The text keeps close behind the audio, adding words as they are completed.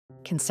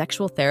Can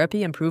sexual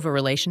therapy improve a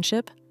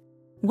relationship?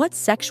 What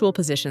sexual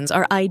positions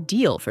are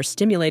ideal for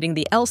stimulating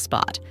the L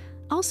spot,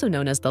 also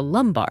known as the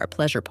lumbar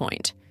pleasure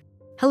point?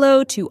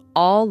 Hello to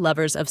all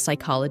lovers of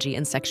psychology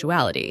and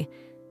sexuality.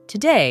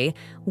 Today,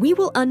 we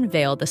will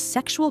unveil the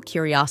sexual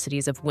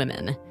curiosities of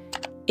women.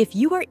 If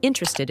you are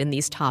interested in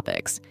these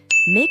topics,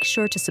 make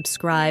sure to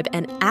subscribe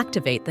and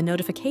activate the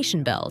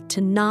notification bell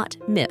to not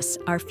miss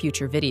our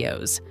future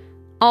videos.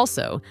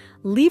 Also,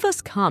 leave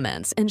us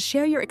comments and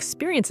share your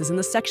experiences in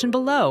the section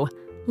below.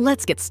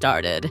 Let's get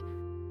started.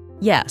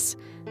 Yes,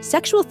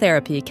 sexual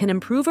therapy can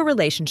improve a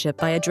relationship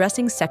by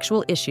addressing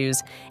sexual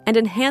issues and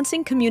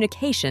enhancing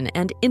communication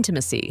and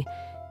intimacy.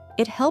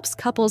 It helps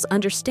couples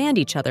understand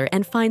each other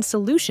and find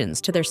solutions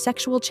to their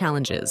sexual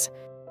challenges.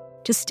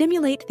 To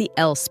stimulate the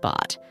L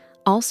spot,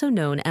 also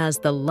known as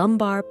the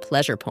lumbar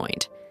pleasure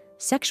point,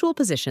 sexual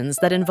positions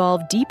that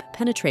involve deep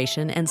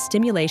penetration and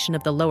stimulation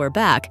of the lower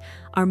back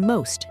are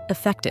most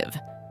effective.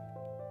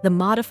 The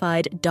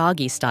modified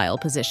doggy-style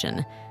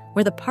position,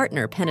 where the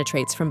partner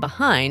penetrates from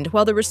behind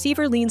while the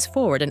receiver leans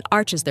forward and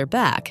arches their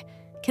back,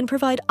 can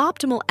provide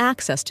optimal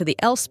access to the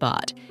L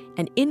spot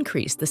and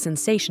increase the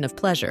sensation of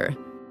pleasure.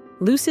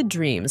 Lucid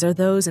dreams are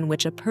those in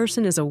which a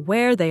person is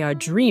aware they are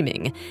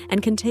dreaming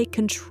and can take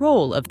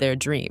control of their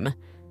dream.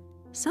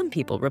 Some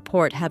people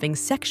report having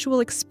sexual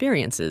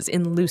experiences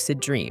in lucid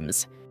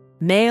dreams.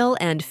 Male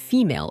and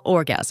female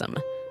orgasm.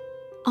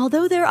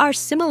 Although there are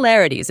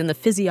similarities in the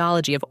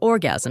physiology of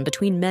orgasm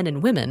between men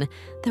and women,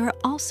 there are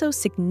also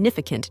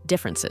significant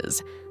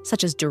differences,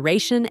 such as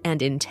duration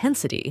and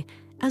intensity,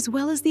 as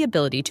well as the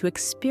ability to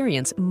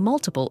experience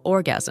multiple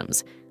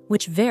orgasms,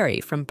 which vary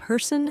from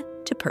person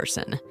to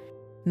person.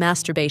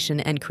 Masturbation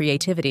and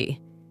creativity.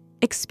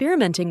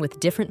 Experimenting with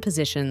different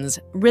positions,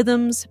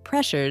 rhythms,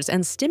 pressures,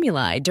 and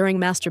stimuli during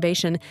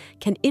masturbation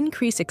can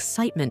increase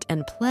excitement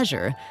and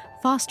pleasure,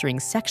 fostering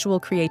sexual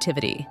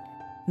creativity.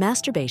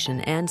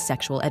 Masturbation and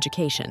sexual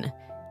education.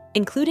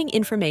 Including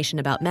information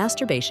about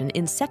masturbation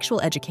in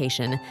sexual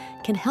education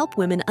can help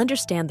women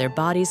understand their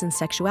bodies and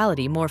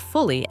sexuality more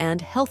fully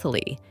and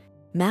healthily.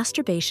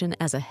 Masturbation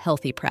as a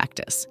healthy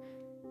practice.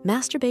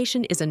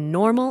 Masturbation is a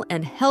normal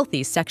and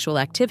healthy sexual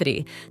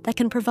activity that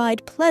can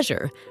provide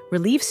pleasure,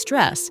 relieve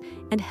stress,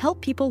 and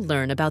help people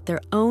learn about their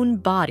own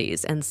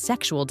bodies and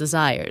sexual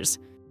desires.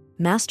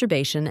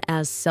 Masturbation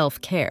as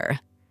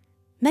self-care.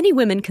 Many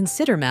women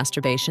consider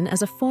masturbation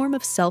as a form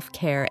of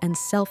self-care and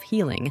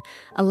self-healing,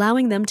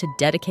 allowing them to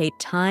dedicate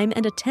time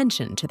and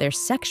attention to their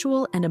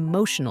sexual and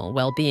emotional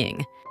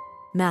well-being.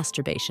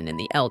 Masturbation in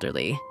the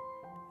elderly.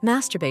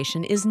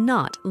 Masturbation is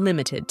not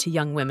limited to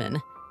young women.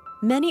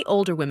 Many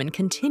older women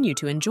continue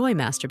to enjoy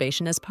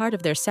masturbation as part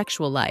of their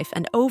sexual life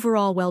and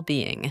overall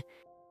well-being.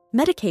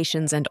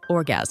 Medications and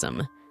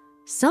orgasm.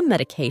 Some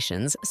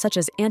medications, such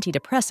as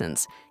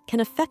antidepressants,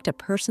 can affect a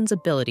person's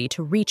ability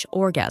to reach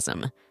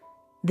orgasm.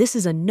 This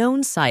is a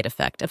known side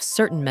effect of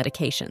certain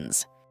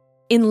medications.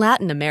 In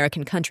Latin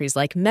American countries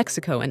like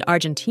Mexico and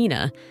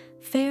Argentina,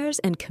 fairs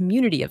and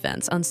community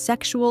events on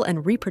sexual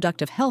and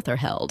reproductive health are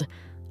held,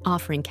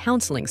 offering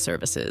counseling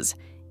services,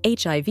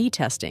 HIV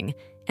testing,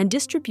 and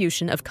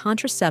distribution of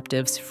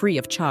contraceptives free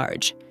of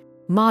charge.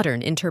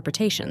 Modern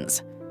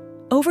interpretations.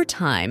 Over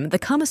time, the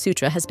Kama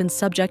Sutra has been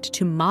subject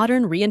to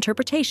modern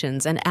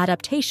reinterpretations and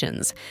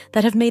adaptations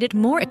that have made it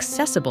more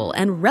accessible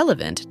and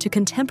relevant to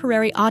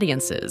contemporary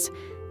audiences,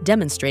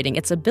 demonstrating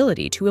its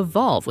ability to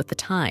evolve with the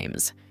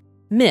times.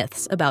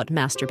 Myths about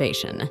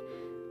masturbation.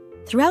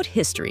 Throughout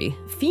history,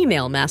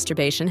 female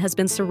masturbation has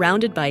been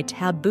surrounded by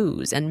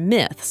taboos and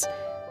myths,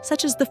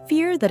 such as the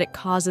fear that it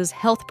causes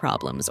health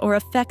problems or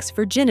affects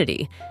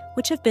virginity,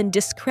 which have been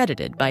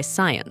discredited by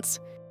science.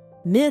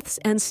 Myths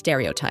and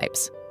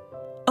stereotypes.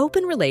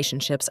 Open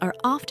relationships are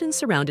often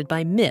surrounded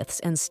by myths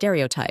and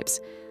stereotypes,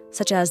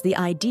 such as the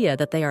idea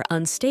that they are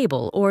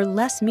unstable or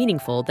less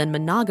meaningful than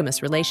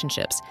monogamous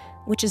relationships,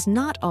 which is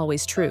not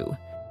always true.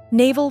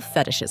 Navel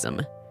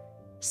fetishism.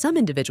 Some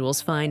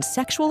individuals find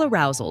sexual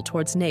arousal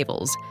towards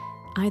navels,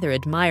 either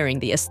admiring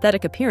the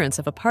aesthetic appearance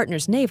of a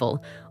partner's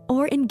navel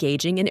or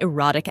engaging in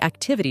erotic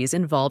activities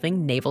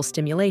involving navel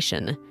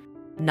stimulation.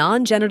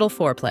 Non-genital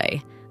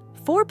foreplay.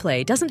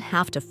 Foreplay doesn't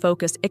have to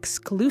focus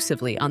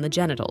exclusively on the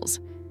genitals.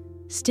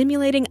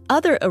 Stimulating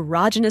other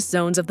erogenous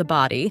zones of the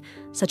body,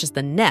 such as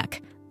the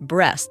neck,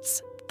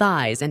 breasts,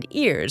 thighs, and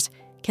ears,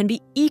 can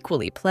be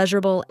equally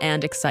pleasurable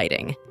and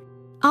exciting.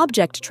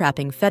 Object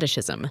trapping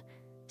fetishism.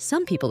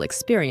 Some people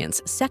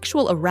experience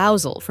sexual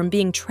arousal from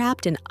being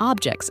trapped in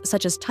objects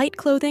such as tight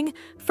clothing,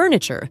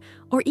 furniture,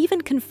 or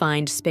even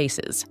confined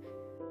spaces.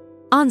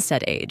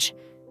 Onset age.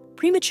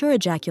 Premature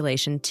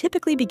ejaculation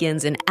typically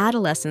begins in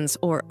adolescence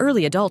or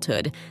early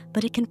adulthood,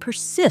 but it can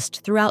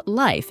persist throughout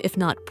life if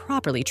not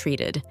properly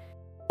treated.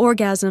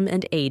 Orgasm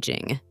and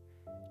aging.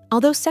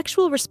 Although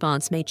sexual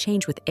response may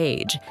change with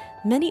age,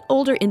 many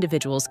older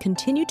individuals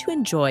continue to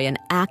enjoy an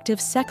active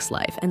sex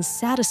life and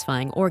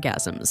satisfying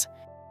orgasms.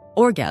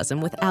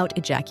 Orgasm without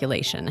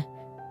ejaculation.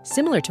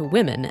 Similar to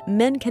women,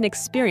 men can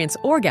experience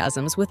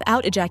orgasms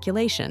without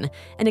ejaculation,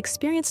 an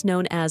experience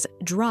known as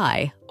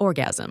dry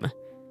orgasm.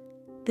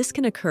 This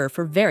can occur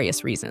for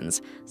various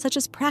reasons, such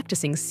as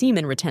practicing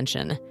semen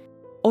retention.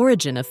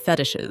 Origin of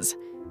fetishes.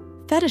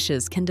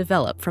 Fetishes can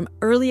develop from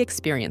early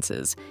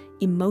experiences,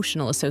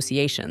 emotional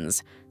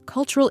associations,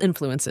 cultural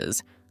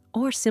influences,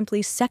 or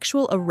simply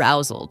sexual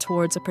arousal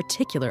towards a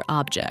particular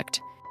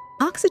object.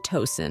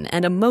 Oxytocin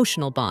and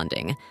emotional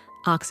bonding.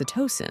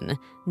 Oxytocin,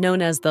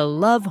 known as the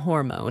love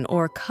hormone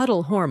or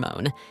cuddle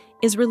hormone,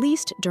 is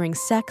released during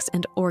sex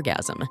and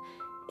orgasm.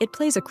 It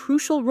plays a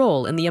crucial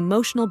role in the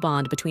emotional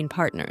bond between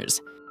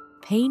partners.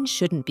 Pain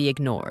shouldn't be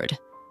ignored.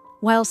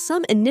 While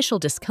some initial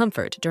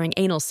discomfort during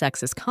anal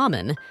sex is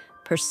common,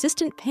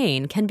 persistent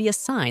pain can be a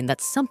sign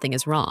that something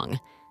is wrong.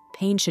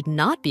 Pain should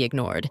not be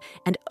ignored,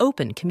 and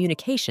open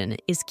communication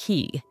is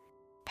key.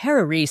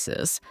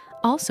 Paresis,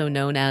 also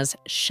known as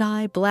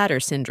shy bladder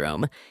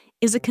syndrome,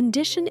 is a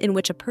condition in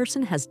which a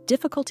person has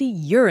difficulty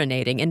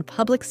urinating in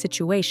public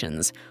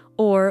situations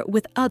or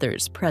with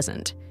others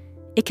present.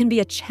 It can be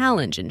a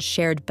challenge in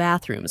shared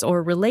bathrooms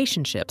or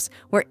relationships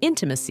where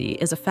intimacy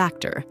is a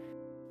factor.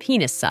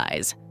 Penis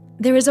size.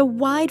 There is a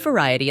wide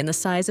variety in the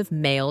size of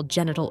male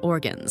genital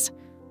organs.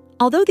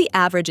 Although the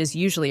average is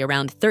usually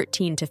around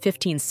 13 to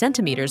 15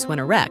 centimeters when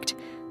erect,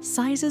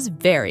 sizes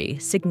vary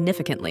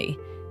significantly.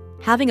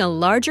 Having a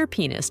larger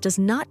penis does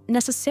not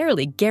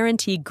necessarily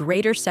guarantee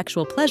greater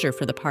sexual pleasure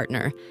for the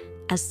partner,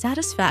 as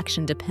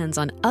satisfaction depends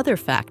on other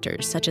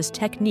factors such as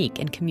technique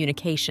and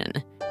communication.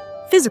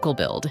 Physical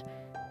build.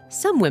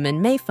 Some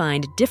women may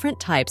find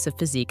different types of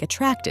physique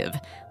attractive,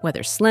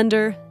 whether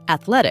slender,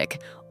 athletic,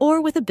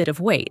 or with a bit of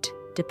weight,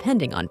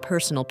 depending on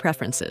personal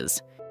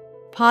preferences.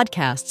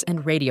 Podcasts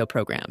and radio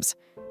programs.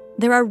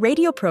 There are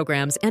radio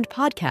programs and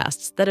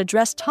podcasts that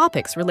address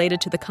topics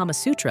related to the Kama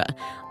Sutra,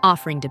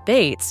 offering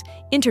debates,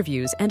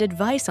 interviews, and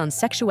advice on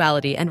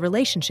sexuality and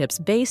relationships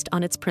based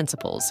on its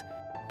principles.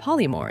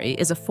 Polyamory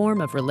is a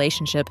form of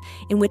relationship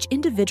in which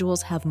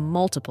individuals have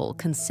multiple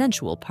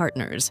consensual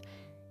partners.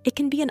 It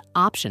can be an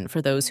option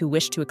for those who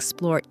wish to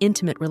explore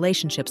intimate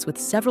relationships with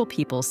several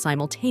people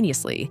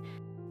simultaneously.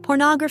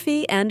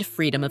 Pornography and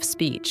freedom of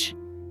speech.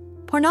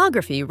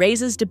 Pornography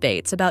raises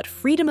debates about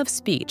freedom of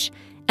speech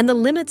and the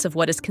limits of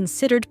what is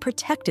considered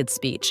protected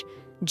speech,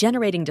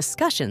 generating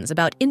discussions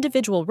about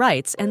individual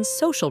rights and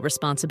social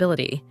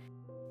responsibility.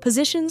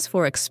 Positions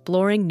for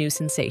exploring new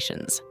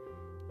sensations.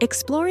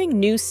 Exploring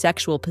new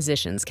sexual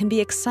positions can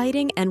be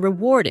exciting and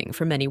rewarding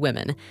for many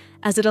women,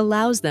 as it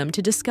allows them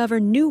to discover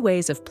new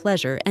ways of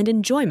pleasure and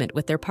enjoyment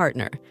with their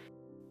partner.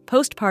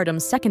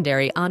 Postpartum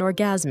secondary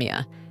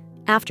anorgasmia.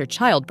 After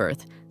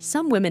childbirth,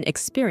 some women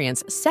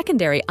experience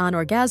secondary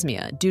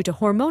anorgasmia due to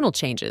hormonal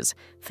changes,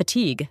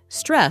 fatigue,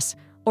 stress,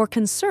 or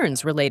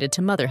concerns related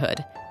to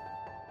motherhood.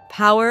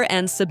 Power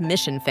and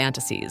submission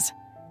fantasies.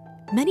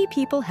 Many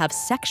people have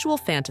sexual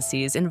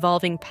fantasies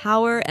involving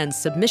power and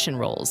submission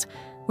roles,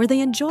 where they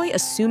enjoy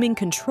assuming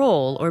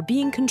control or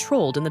being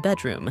controlled in the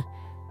bedroom.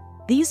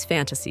 These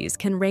fantasies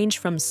can range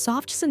from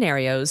soft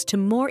scenarios to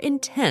more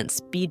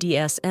intense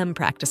BDSM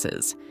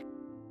practices.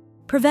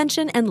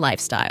 Prevention and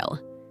lifestyle.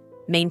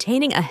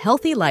 Maintaining a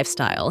healthy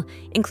lifestyle,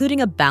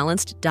 including a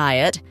balanced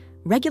diet,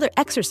 regular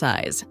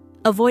exercise,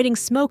 avoiding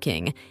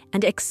smoking,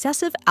 and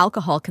excessive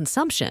alcohol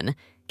consumption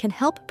can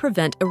help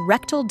prevent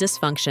erectile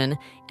dysfunction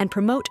and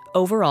promote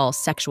overall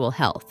sexual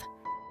health.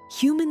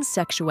 Human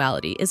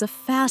sexuality is a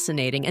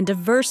fascinating and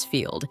diverse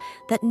field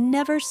that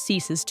never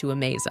ceases to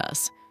amaze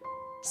us.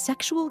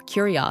 Sexual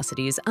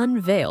curiosities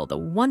unveil the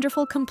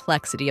wonderful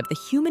complexity of the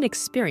human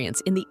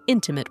experience in the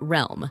intimate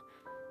realm.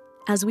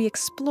 As we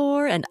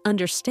explore and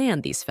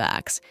understand these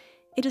facts,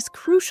 it is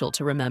crucial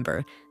to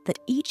remember that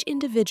each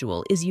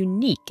individual is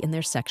unique in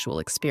their sexual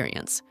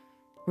experience.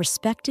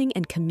 Respecting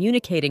and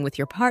communicating with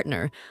your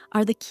partner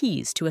are the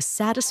keys to a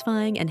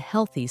satisfying and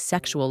healthy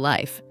sexual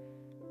life.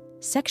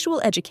 Sexual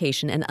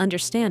education and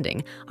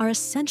understanding are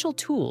essential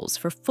tools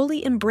for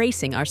fully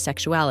embracing our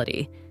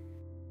sexuality.